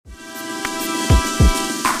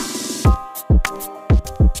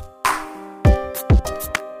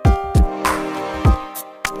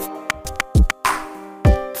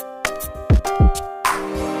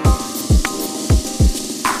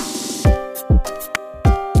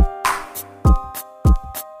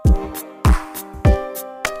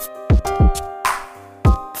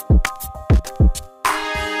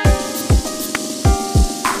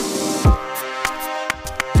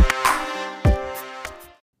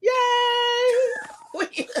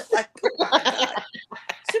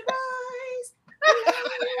Surprise!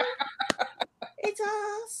 It's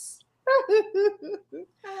us.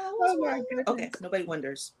 Oh my Okay, goodness. nobody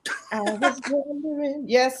wonders. I was wondering.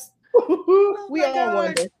 Yes. Oh We my all God.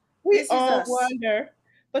 wonder. We This is all us. wonder.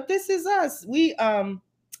 But this is us. We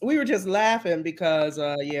were just laughing because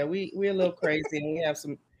yeah, we're a little crazy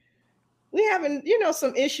and we having,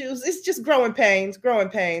 some issues. It's just growing pains,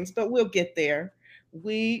 but we'll get there.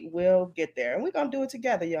 We will get there. And we're gonna do it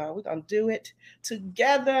together, y'all. We're gonna do it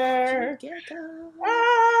together. Together.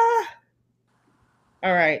 Ah,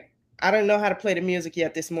 all right. I don't know how to play the music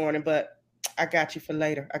yet this morning, but I got you for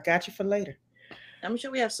later. I got you for later. I'm sure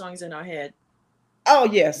we have songs in our head. Oh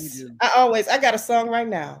We yes. do. I got a song right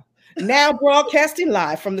now. Now broadcasting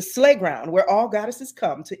live from the Slay Ground, where all goddesses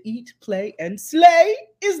come to eat, play, and slay,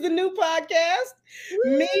 is the new podcast.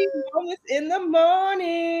 Me Woo! moments in the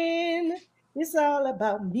morning. It's all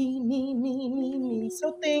about Me, me, me. me,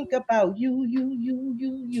 So me, me. think about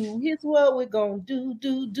you. Here's what we're gonna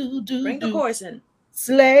Bring the do. chorus in.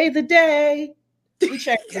 Slay the day. We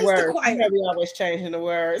change the That's the words. You know choir. we always changing the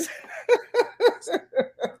words.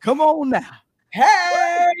 Come on now.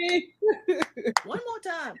 Hey! One more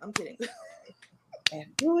time. I'm kidding. And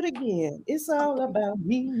do it again. It's I'm all kidding. about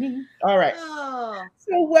me. All right. Oh,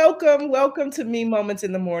 So welcome to Me Moments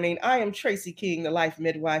in the Morning. I am Tracy King, the life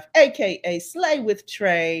midwife, aka Slay with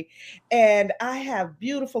Trey, and I have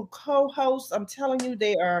beautiful co-hosts. I'm telling you,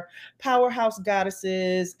 they are powerhouse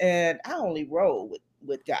goddesses, and I only roll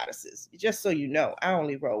with goddesses. Just so you know, I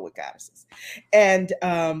only roll with goddesses. And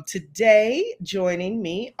today, joining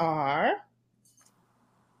me are.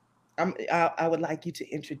 I would like you to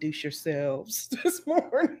introduce yourselves this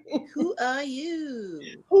morning. who are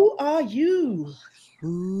you? Who are you?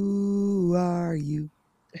 Who are you?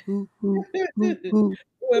 Who, who, who, Who who?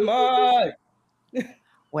 am I?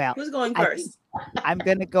 Well, Who's going I think first? I'm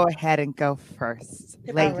going to go ahead and go first.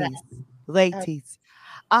 Hip All hop. right. Ladies,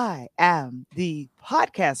 I am the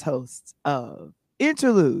podcast host of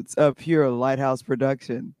Interludes, a Pure Lighthouse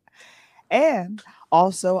production. And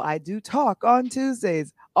also, I do talk on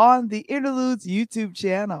Tuesdays on the Interludes YouTube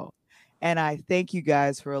channel. And I thank you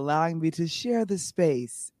guys for allowing me to share the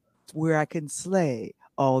space where I can slay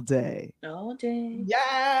all day. All day. Like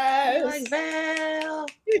Yes. Val.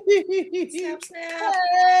 Snap, snap.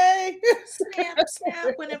 Hey. Snap,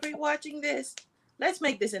 snap. Whenever you're watching this, let's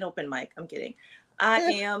make this an open mic. I'm kidding. I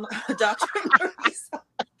am Dr. Marisa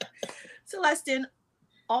Celestin,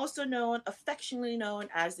 also known, affectionately known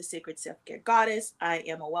as the Sacred Self Care Goddess. I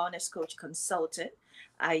am a wellness coach consultant.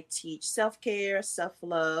 I teach self care, self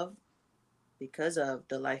love because of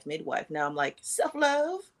the life midwife. Now I'm like self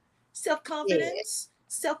love, self Yeah. confidence,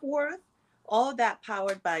 self worth, all that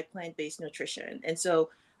powered by plant based nutrition. And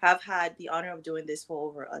so I've had the honor of doing this for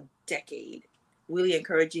over a decade, really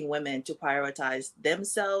encouraging women to prioritize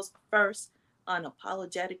themselves first,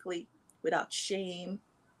 unapologetically, without shame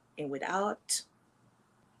and without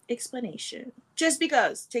explanation. Just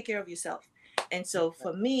because, take care of yourself. And so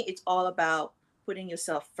for me, it's all about putting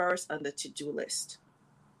yourself first on the to do list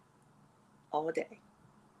all day.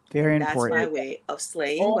 Very And that's my important. way of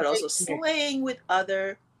slaying, All but day also today. slaying with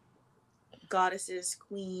other goddesses,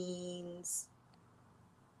 queens,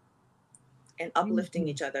 and uplifting Mhm.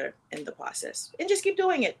 each other in the process. And just keep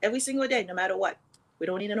doing it every single day, no matter what. We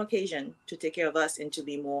don't need an occasion to take care of us and to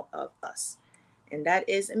be more of us. And that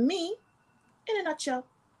is me in a nutshell.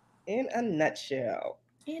 In a nutshell.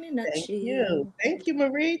 In a Thank you. nutshell. Thank you,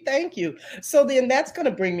 Marie. Thank you. So then that's going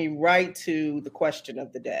to bring me right to the question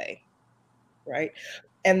of the day, right?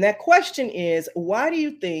 And that question is, why do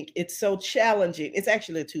you think it's so challenging? It's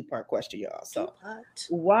actually a two-part question, y'all. Two So, pot.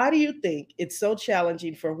 why do you think it's so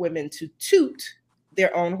challenging for women to toot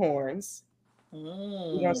their own horns? We're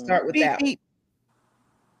going to Mm. start with Beep, that. beep.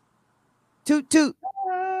 Toot, toot.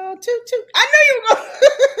 Toot, toot. I knew you were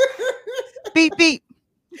going Beep, beep.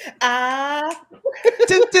 Ah.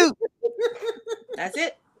 Toot, toot. That's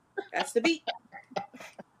it. That's the beat.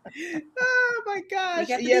 Oh my We gosh.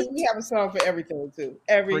 got the Yes, we beat. have a song for everything too. Pretty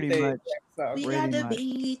Everything. We much. have a song We for got Pretty the much.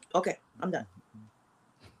 beat. Okay, I'm done.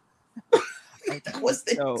 That Okay. was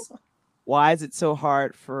the So, song. why is it so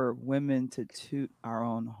hard for women to toot our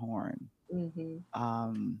own horn? Mm-hmm.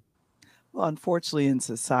 Um, well, unfortunately, in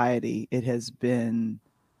society, it has been,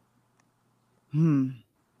 hmm,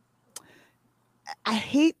 I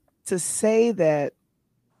hate to say that,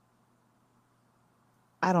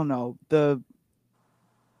 I don't know,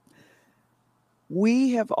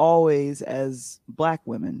 we have always, as Black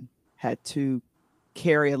women, had to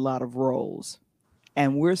carry a lot of roles.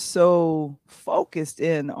 And we're so focused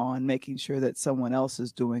in on making sure that someone else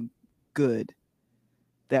is doing good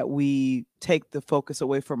that we take the focus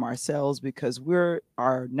away from ourselves because we're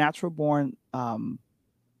our natural born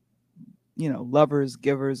lovers,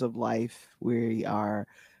 givers of life. We are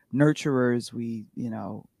nurturers. We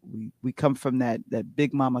come from that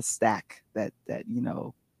big mama stack, that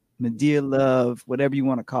Medea love, whatever you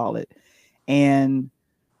want to call it. And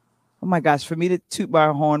oh my gosh, for me to toot my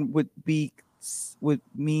horn would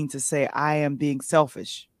mean to say I am being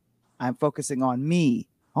selfish. I'm focusing on me.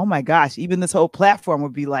 Oh my gosh, even this whole platform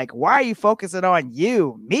would be like, why are you focusing on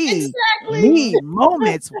you? Exactly. Me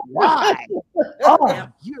moments. Why? Yeah. Oh,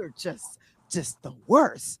 you're just the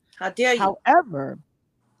worst. How dare you? However,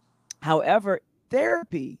 however,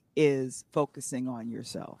 therapy is focusing on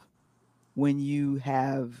yourself. When you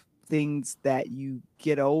have things that you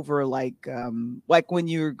get over, like when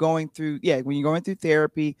you're going through, when you're going through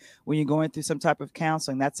therapy, when you're going through some type of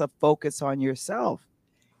counseling, that's a focus on yourself.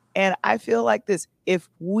 And I feel like this, if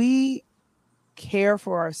we care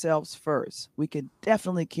for ourselves first, we can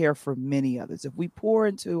definitely care for many others. If we pour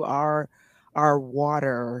into our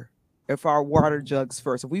water, if our water jugs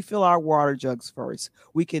first, if we fill our water jugs first,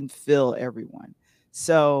 we can fill everyone.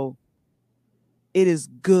 So it is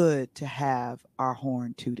good to have our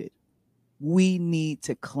horn tooted. We need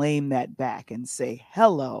to claim that back and say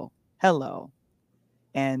hello, hello,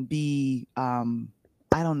 and be I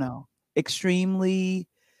don't know, extremely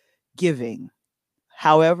giving.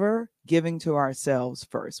 However, giving to ourselves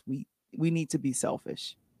first. We need to be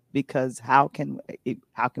selfish because how can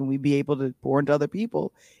we be able to pour into other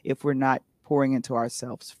people if we're not pouring into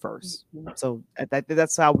ourselves first? So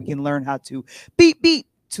that's how we can learn how to beep beep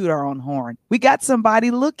toot our own horn. We got somebody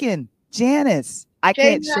looking, Janice. I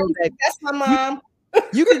can't show that. That's my You mom.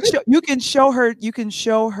 you can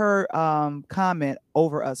show her comment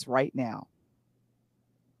over us right now.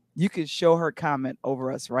 You can show her comment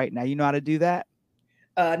over us right now. You know how to do that?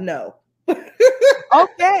 No.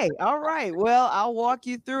 Okay. All right. Well, I'll walk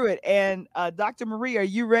you through it. And Dr. Marie, are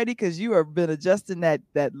you ready? Because you have been adjusting that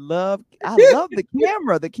love. I love the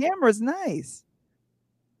camera. The camera is nice.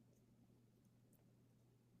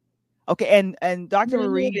 Okay. And Dr. You're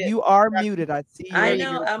Marie, muted. you are muted. I see I your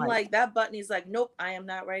know. your I'm mic. like, that button is like, nope, I am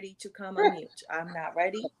not ready to come unmute. I'm not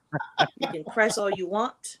ready. You can press all you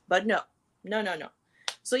want, but no, no, no, no.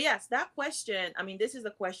 So, yes, that question, I mean, this is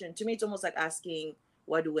a question. To me, it's almost like asking,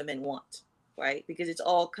 what do women want? Right? Because it's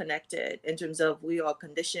all connected in terms of we are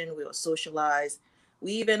conditioned, we are socialized,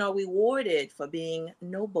 we even are rewarded for being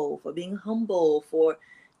noble, for being humble, for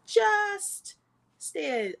just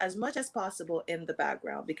stay as much as possible in the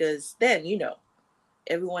background because then,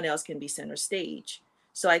 everyone else can be center stage.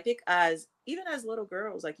 So I think as even as little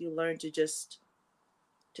girls, like you learn to just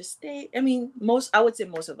stay. I mean, I would say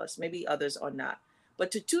most of us, maybe others are not.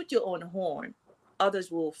 But to toot your own horn, others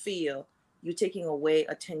will feel you taking away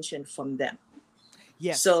attention from them.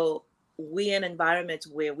 Yes. So we in environments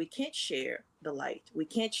where we can't share the light, we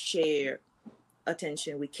can't share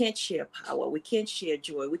attention, we can't share power, we can't share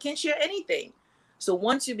joy, we can't share anything. So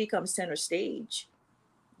once you become center stage,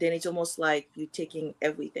 then it's almost like you're taking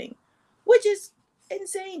everything, which is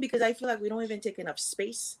insane because I feel like we don't even take enough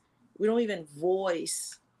space. We don't even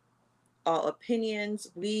voice our opinions.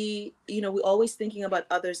 We're always thinking about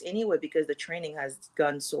others anyway because the training has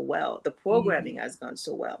gone so well, the Mhm. programming has gone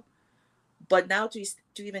so well. But now to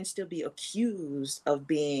even still be accused of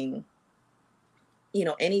being,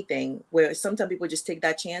 anything, where sometimes people just take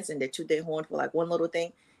that chance and they toot their horn for like one little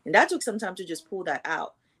thing, and that took some time to just pull that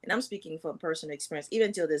out. And I'm speaking from personal experience,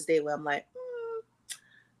 even till this day, where I'm like,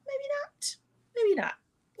 maybe not, maybe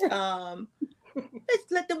not. Let's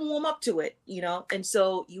let them warm up to it, And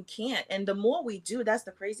so you can't. And the more we do, that's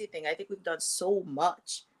the crazy thing. I think we've done so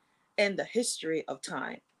much in the history of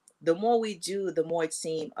time. The more we do, the more it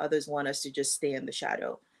seems others want us to just stay in the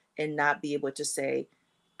shadow and not be able to say,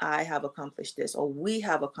 I have accomplished this or we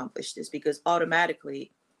have accomplished this, because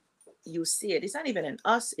automatically you see it. It's not even in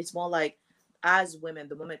us. It's more like as women,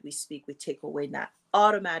 the moment we speak, we take away not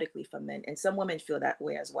automatically from men. And some women feel that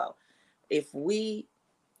way as well. If we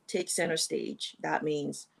take center stage, that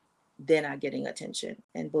means they're not getting attention.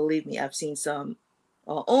 And believe me, I've seen some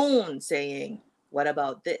our own saying, what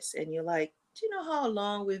about this? And you're like, do you know how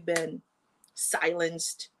long we've been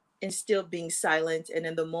silenced and still being silent? And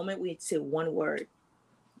in the moment we say one word,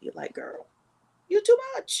 you're like, girl, you're too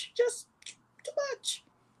much, just too much.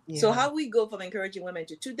 So Yeah. how we go from encouraging women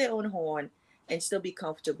to toot their own horn and still be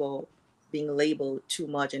comfortable being labeled too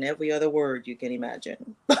much in every other word you can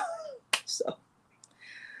imagine. So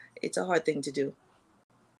it's a hard thing to do.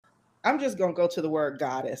 I'm just going to go to the word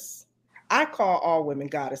goddess. I call all women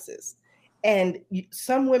goddesses. And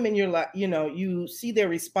some women, you're like, you see their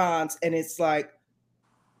response, and it's like,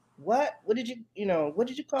 what did what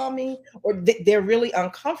did you call me? Or they're really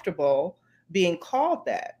uncomfortable being called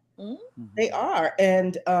that. Mm-hmm. They are.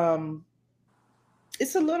 And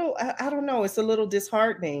it's a little, I don't know, it's a little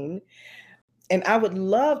disheartening. And I would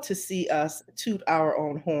love to see us toot our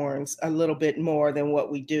own horns a little bit more than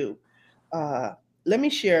what we do. Uh, Let me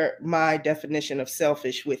share my definition of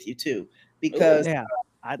selfish with you too, Ooh. because Yeah,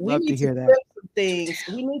 I'd we love to need to hear that. flip some things.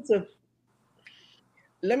 We need to,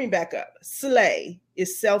 let me back up. Slay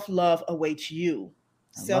is self love awaits you.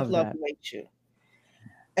 I Self love love that. awaits you.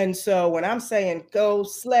 And so when I'm saying go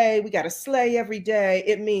slay, we got to slay every day,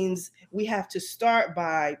 it means we have to start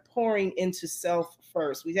by pouring into self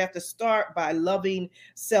first. We have to start by loving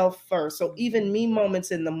self first. So even me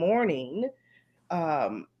moments in the morning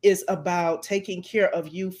is about taking care of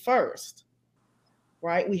you first,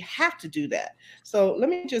 right? We have to do that. So let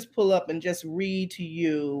me just pull up and just read to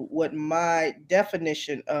you what my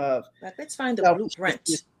definition of Like, let's find the selfishness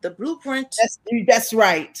is. blueprint. The blueprint. That's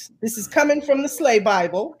right. This is coming from the Slay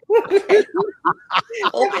Bible. Okay. And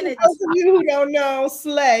Open for it. those of you who don't know,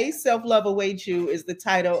 Slay, Self Love Awaits You, is the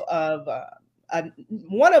title of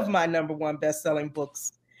one of my number one best-selling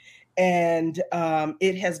books. And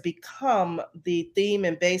it has become the theme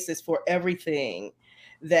and basis for everything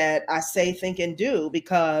that I say, think, and do,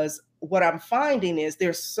 because what I'm finding is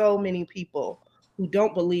there's so many people who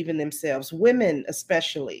don't believe in themselves, women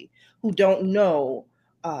especially, who don't know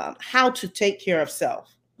how to take care of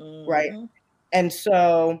self, right? Mm-hmm. And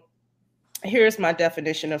so here's my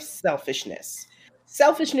definition of selfishness.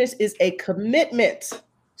 Selfishness is a commitment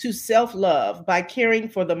to self love by caring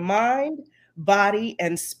for the mind, body,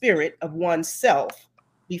 and spirit of oneself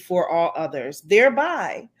before all others,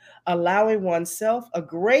 thereby allowing oneself a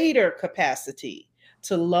greater capacity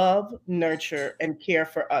to love, nurture, and care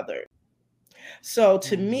for others. So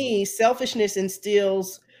to Mhm. me, selfishness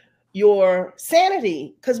instills your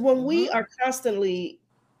sanity, because when we Mm-hmm. are constantly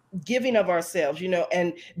giving of ourselves,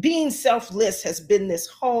 and being selfless has been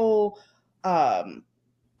um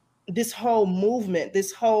this whole movement,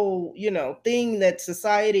 this whole, thing that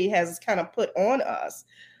society has kind of put on us.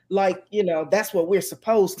 Like, that's what we're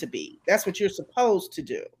supposed to be. That's what you're supposed to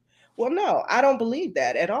do. Well, no, I don't believe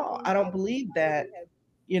that at all. I don't believe that,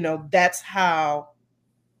 that's how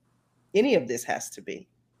any of this has to be.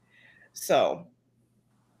 So,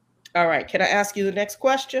 all right, can I ask you the next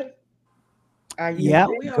question? Are you Yep,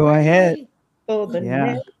 Oh, we ready go already ahead. ready. for the Yeah.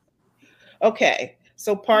 next? Okay.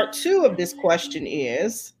 So part two of this question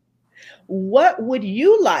is, what would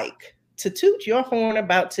you like to toot your horn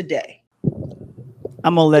about today?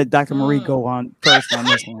 I'm gonna let Dr. Marie Mm, go on first on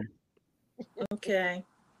this one. okay.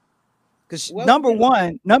 Because What would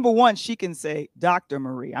you number one, she can say Dr.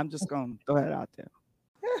 Marie. I'm just gonna throw that out there.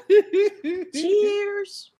 like?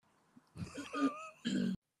 Cheers.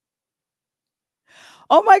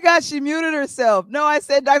 Oh my gosh, she muted herself. No, I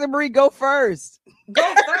said Dr. Marie, go first.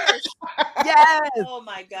 Go first. Yes. Oh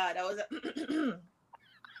my God. I was.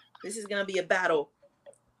 This is gonna be a battle.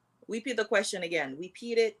 Repeat the question again.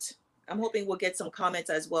 Repeat it. I'm hoping we'll get some comments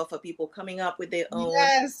as well for people coming up with their own.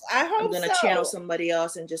 Yes, I I'm hope gonna channel so. somebody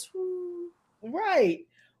else and just. Whoo. Right.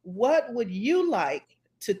 What would you like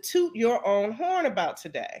to toot your own horn about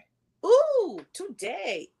today? Ooh,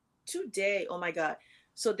 today. Today. Oh my God.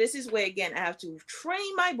 So this is where again I have to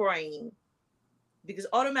train my brain because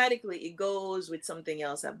automatically it goes with something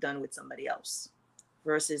else I've done with somebody else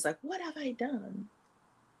versus like, what have I done?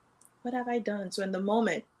 What have I done? So in the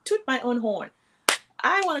moment, toot my own horn.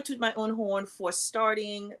 I want to toot my own horn for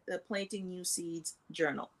starting the Planting New Seeds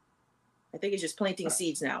journal. I think it's just planting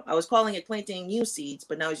seeds now. I was calling it planting new seeds,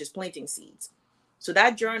 but now it's just planting seeds. So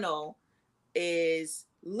that journal is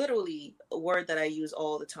literally a word that I use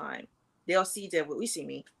all the time. They are seeds everywhere. We see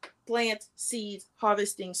me. Plant, seeds,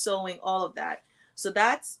 harvesting, sowing, all of that. So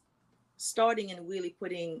that's starting and really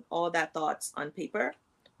putting all that thoughts on paper.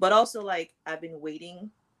 But also like I've been waiting.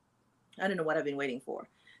 I don't know what I've been waiting for.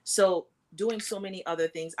 So doing so many other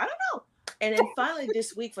things. I don't know. And then finally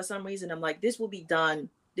this week, for some reason, I'm like, this will be done.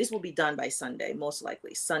 This will be done by Sunday, most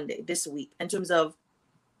likely Sunday this week, in terms of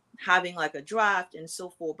having like a draft and so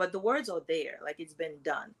forth. But the words are there, like it's been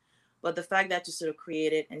done. But the fact that to sort of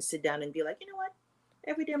create it and sit down and be like, you know what?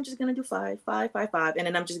 Every day I'm just gonna do five, five, five, five, and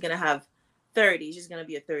then I'm just gonna have 30. It's just gonna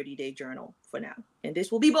be a 30-day journal for now. And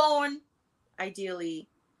this will be born ideally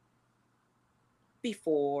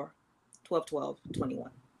before 12/12/21.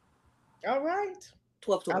 All right.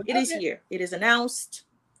 12 I 12. It love is it. here. It is announced.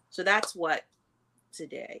 So that's what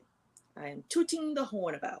today I am tooting the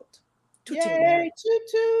horn about. Tooting. Yay, toot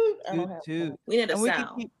toot. I don't Toot have one. toot. We need a And we could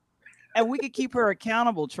sound. keep her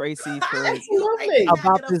accountable, Tracy, for I Absolutely. cannot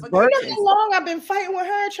about get up this for You good know birthday. how grace. long I've been fighting with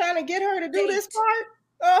her trying to get her to do this Date. part?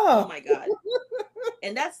 Oh Oh, my God.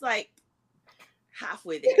 And that's like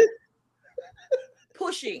halfway there.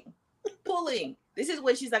 Pushing, pulling. This is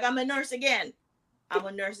when she's like, I'm a nurse again. I'm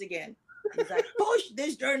a nurse again. He's like, push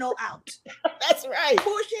this journal out. that's right.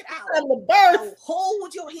 Push it out. Time to I birth. will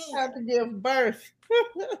hold your Time hand. to give birth.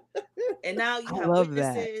 And now I you have love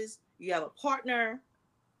that. witnesses, you have a partner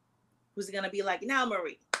who's gonna be like, now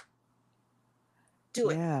Marie, do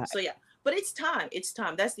it. Yeah. So yeah. But it's time. It's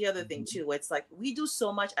time. That's the other thing Mhm. too. It's like we do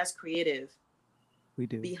so much as creative We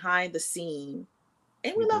do. behind the scene.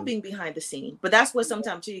 And we We love do. being behind the scene. But that's where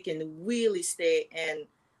sometimes too you can really stay in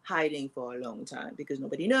hiding for a long time because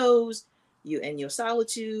nobody knows you and your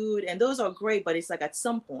solitude. And those are great, but it's like at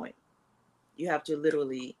some point you have to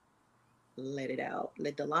literally let it out,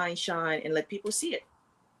 let the line shine and let people see it.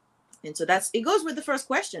 And so that's it goes with the first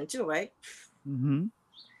question too, right? Mm-hmm.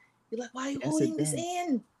 You're like, why are you Yes, it holding this does.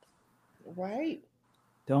 in? Right.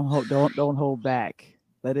 Don't hold back.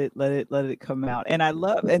 Let it come out. And I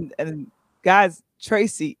love and guys,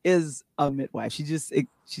 Tracy is a midwife. She just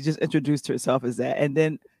introduced herself as that. And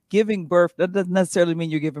then giving birth, that doesn't necessarily mean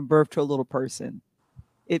you're giving birth to a little person.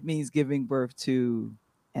 It means giving birth to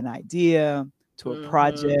an idea, to a Mm-hmm.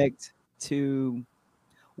 project, to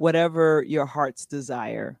whatever your heart's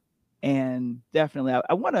desire. And definitely,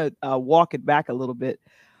 I want to walk it back a little bit.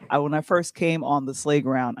 When I first came on the sleigh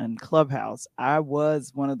ground and Clubhouse, I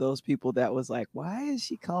was one of those people that was like, why is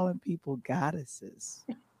she calling people goddesses?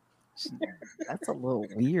 She, that's a little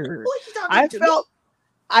Who weird. is she talking I to? Me? felt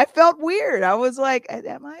I felt weird. I was like,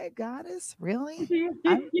 am I a goddess? Really?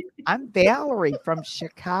 I'm Valerie from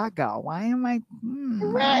Chicago. Why am I don't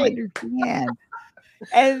Right. understand.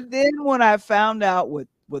 And then when I found out what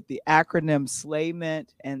the acronym SLAY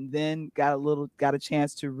meant, and then got a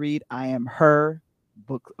chance to read I Am Her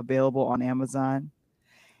book available on Amazon.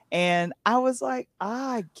 And I was like,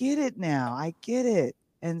 I get it now. I get it.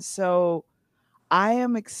 And so I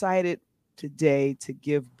am excited today to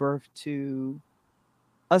give birth to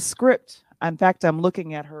a script. In fact, I'm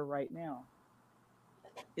looking at her right now.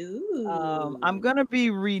 I'm Ooh. gonna be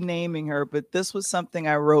renaming her, but this was something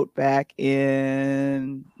I wrote back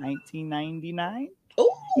in 1999.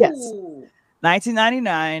 Yes, Ooh.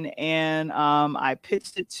 1999, and I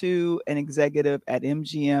pitched it to an executive at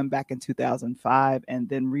MGM back in 2005, and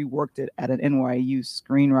then reworked it at an NYU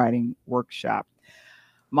screenwriting workshop.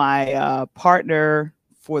 My partner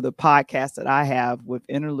for the podcast that I have with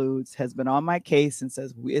Interludes has been on my case and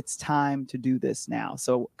says it's time to do this now.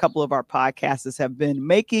 So a couple of our podcasters have been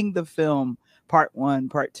making the film part one,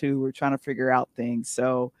 part two. We're trying to figure out things.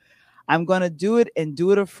 So I'm going to do it and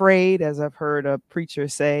do it afraid, as I've heard a preacher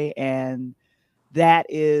say. And that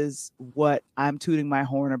is what I'm tooting my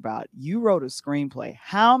horn about. You wrote a screenplay.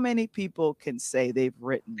 How many people can say they've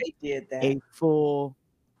written They did that. a full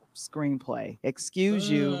screenplay? Excuse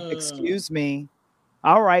you. Mm. Excuse me.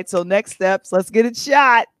 All right. So next steps, let's get it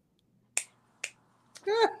shot.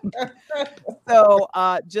 So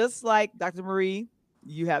just like Dr. Marie,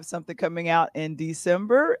 you have something coming out in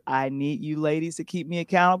December. I need you ladies to keep me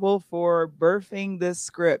accountable for birthing this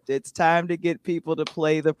script. It's time to get people to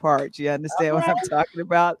play the part. You understand All what I'm right. talking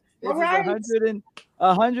about? All This is right.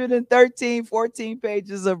 113, 14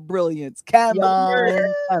 pages of brilliance. Come Yes, sir.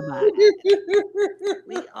 on. Come on.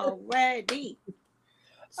 We are ready.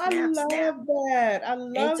 I Snap, snap. love that. I And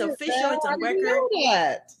love it's it, official, Val. it's I on didn't record. know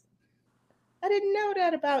that. I didn't know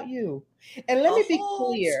that about you. And let A me be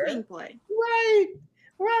whole clear. screenplay. Right.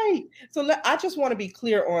 Right. So I just want to be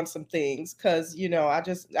clear on some things because,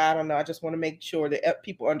 I don't know. I just want to make sure that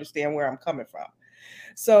people understand where I'm coming from.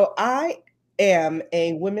 So I am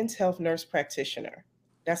a women's health nurse practitioner.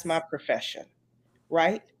 That's my Yes. profession,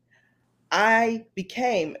 right? I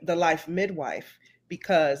became the life midwife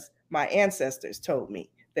because my ancestors told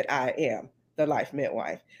me that I am the life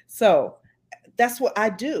midwife. So that's what I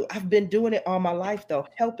do. I've been doing it all my life, though,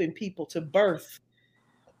 helping people to birth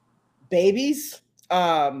babies,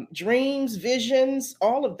 dreams, visions,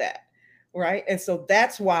 all of that, right? And so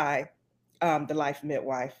that's why the life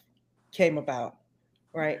midwife came about,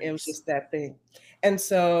 right? It was Nice. just that thing. And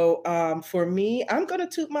so for me, I'm going to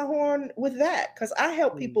toot my horn with that because I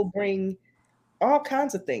help people Please. bring all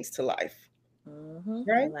kinds of things to life, Mm-hmm.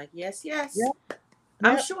 right? You're like, yes, yes. Yep,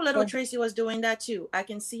 I'm yep. sure little So Tracy was doing that too. I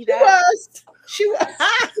can see she that. was, she was.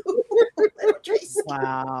 Little Tracy.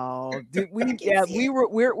 Wow. Did I we can yeah, see we it. were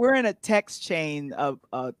we're in a text chain of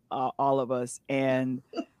all of us, and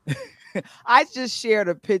I just shared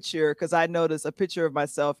a picture because I noticed a picture of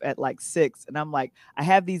myself at like 6, and I'm like, I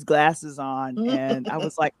have these glasses on, and I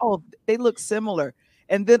was like, oh, they look similar.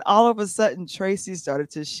 And then all of a sudden, Tracy started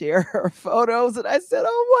to share her photos. And I said,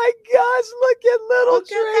 oh my gosh, Look at that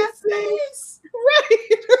look at little Tracy. face. Right.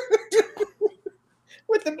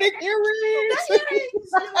 With the big The earrings.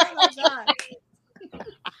 earrings. Oh my God.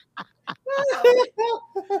 Of it.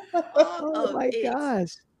 All Oh of my it. gosh.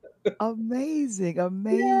 Amazing. Yes.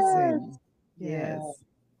 Amazing. Yeah. Yes.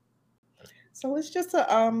 So it's just an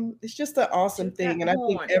awesome Toot that thing. And I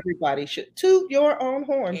think horn everybody should toot your own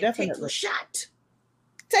horn, and take your definitely. shot.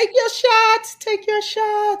 Take your shot. Take your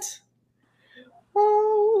shot.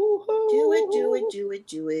 Do it, do Oh, it, do it,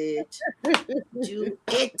 do it. Do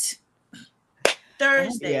it. oh,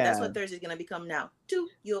 Thursday. That's Yeah. what Thursday's gonna become now. Toot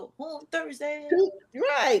your horn Thursday. toot,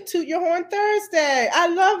 right. Toot your horn Thursday. I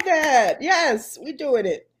love that. Yes, we're doing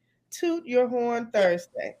it. Toot your horn Yep.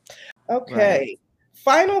 Thursday. Right. Okay.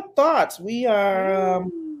 Final thoughts. Ooh. We are. I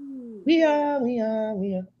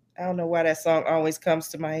don't know why that song always comes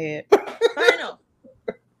to my head. Final.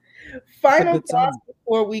 It's a Final good thoughts song.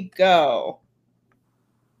 before we go.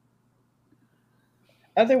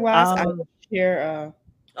 Otherwise, I Um, will share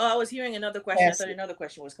Oh, I was hearing another question. I thought passage. another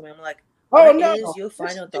question was coming. I'm like, Oh what no. is your Just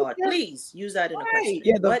final thought? your Please use that in a right. question.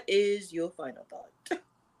 yeah, What is your final thought?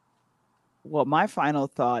 my final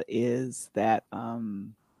thought is that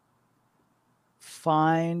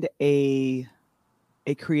find a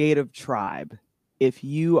creative tribe. If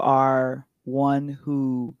you are one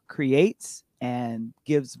who creates and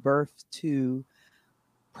gives birth to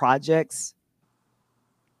projects,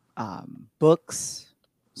 books,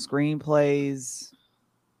 screenplays,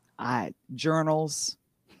 journals,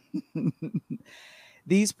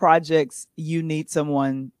 these projects, you need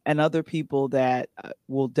someone and other people that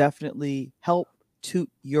will definitely help toot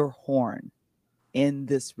your horn in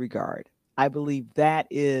this regard. I believe that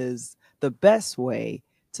is the best way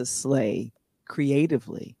to slay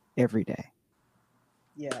creatively every day.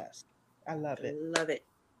 Yes. I love it. Love it.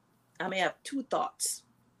 I may have two thoughts.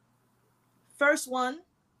 First one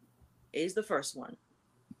is the first one.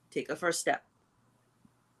 Take a first step.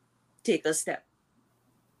 Take a step.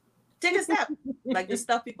 Take a step. Like the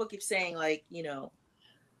stuff people keep saying, like,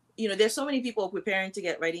 there's so many people preparing to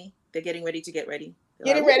get ready. They're getting ready to get ready.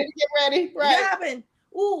 They're like, Getting ready ooh, to get ready. it's gonna Right. happen.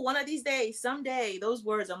 Ooh, one of these days, someday, those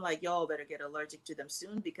words, I'm like, y'all better get allergic to them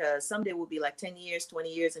soon because someday will be like 10 years,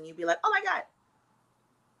 20 years, and you'll be like, oh my God,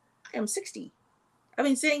 I am 60. I've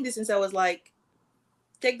been saying this since I was like,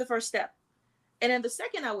 take the first step. And then the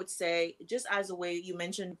second, I would say, just as a way you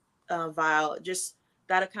mentioned, Vile, just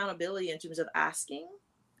that accountability in terms of asking.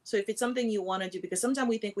 So if it's something you want to do, because sometimes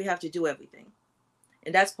we think we have to do everything.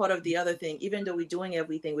 And that's part of the other thing. Even though we're doing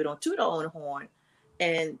everything, we don't toot our own horn.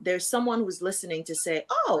 And there's someone who's listening to say,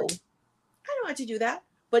 oh, I know how to do that.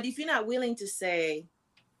 But if you're not willing to say,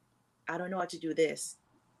 I don't know how to do this,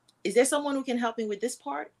 is there someone who can help me with this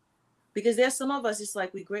part? Because there's some of us, it's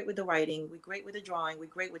like we're great with the writing, we're great with the drawing, we're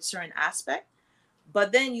great with certain aspect.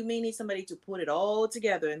 But then you may need somebody to put it all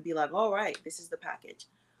together and be like, all right, this is the package.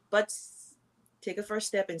 But take a first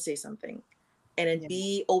step and say something. And then Yeah.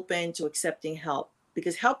 be open to accepting help.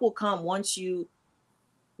 Because help will come once you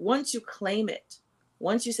claim it.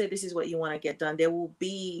 Once you say this is what you want to get done, there will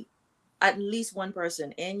be at least one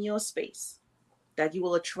person in your space that you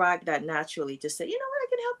will attract that naturally to say, you know what, I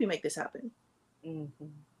can help you make this happen. Mm-hmm.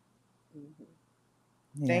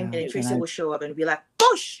 Mm-hmm. Thank Yeah. And then you. Tracy will show up and be like,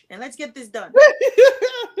 push, and let's get this done.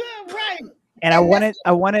 Right. And And that's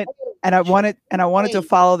I wanted to right.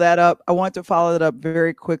 follow that up. I wanted to follow it up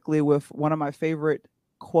very quickly with one of my favorite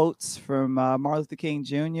quotes from Martin Luther King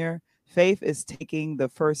Jr. Faith is taking the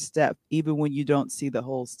first step, even when you don't see the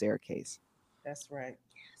whole staircase. That's right.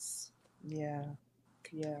 Yes. Yeah.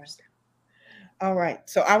 Take the Yeah. first step. All right.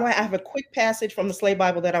 So I have a quick passage from the Slave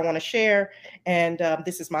Bible that I want to share. And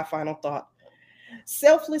this is my final thought.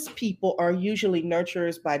 Selfless people are usually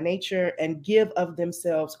nurturers by nature and give of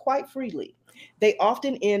themselves quite freely. They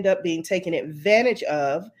often end up being taken advantage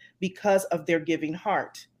of because of their giving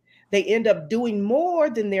heart. They end up doing more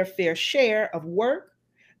than their fair share of work,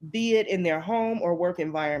 be it in their home or work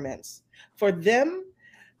environments. For them,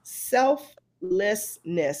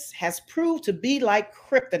 selflessness has proved to be like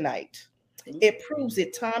kryptonite. It proves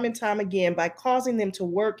it time and time again by causing them to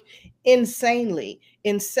work insanely,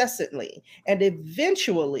 incessantly, and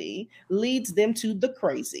eventually leads them to the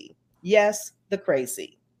crazy. Yes, the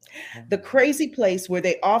crazy. The crazy place where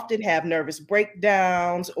they often have nervous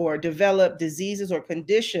breakdowns or develop diseases or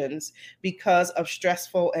conditions because of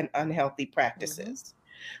stressful and unhealthy Mm-hmm. practices.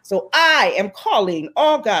 So I am calling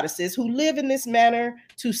all goddesses who live in this manner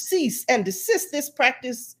to cease and desist this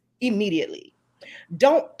practice immediately.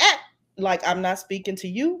 Don't act like I'm not speaking to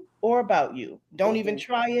you or about you. Don't even Oh,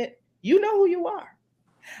 try it. You know who you are.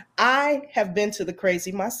 I have been to the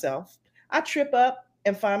crazy myself. I trip up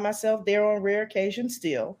and find myself there on rare occasions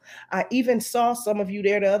still. I even saw some of you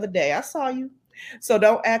there the other day. I saw you. So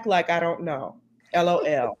don't act like I don't know.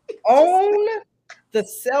 LOL. Just Own the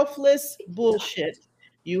selfless bullshit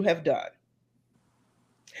you have done.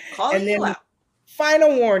 calling And you then, out.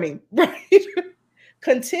 final warning, right?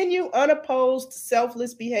 Continue unopposed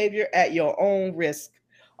selfless behavior at your own risk.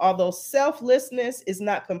 Although selflessness is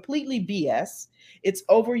not completely BS, its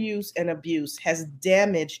overuse and abuse has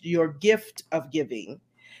damaged your gift of giving,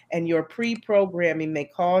 and your pre programming may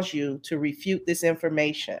cause you to refute this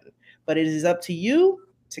information, but it is up to you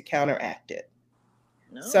to counteract it.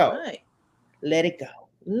 All So right. let it go.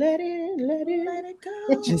 Let Let it. it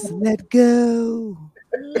Just go. let go.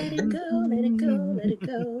 Let it go. Let it go. Let it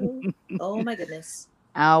go. Oh my goodness.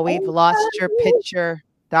 Oh, we've Oh, lost your picture.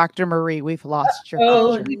 Dr. Marie, we've lost your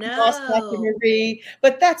oh, Oh picture. we lost Dr. no. Marie,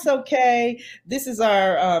 but that's okay. This is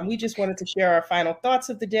our, we just wanted to share our final thoughts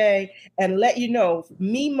of the day and let you know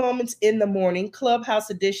Me Moments in the Morning Clubhouse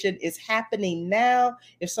Edition is happening now.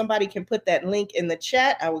 If somebody can put that link in the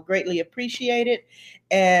chat, I would greatly appreciate it.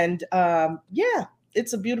 And yeah,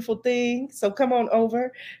 it's a beautiful thing. So come on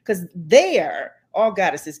over because there, all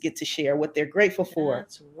goddesses get to share what they're grateful for.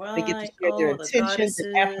 That's They get to right. share their All the intentions and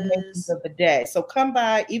affirmations goddesses. of the day. So come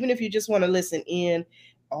by, even if you just want to listen in,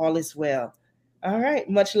 all is well. All right.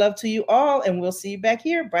 Much love to you all, and we'll see you back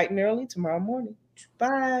here bright and early tomorrow morning.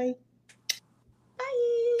 Bye.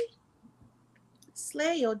 Bye.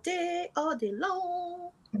 Slay your day all day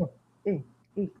long. Mm.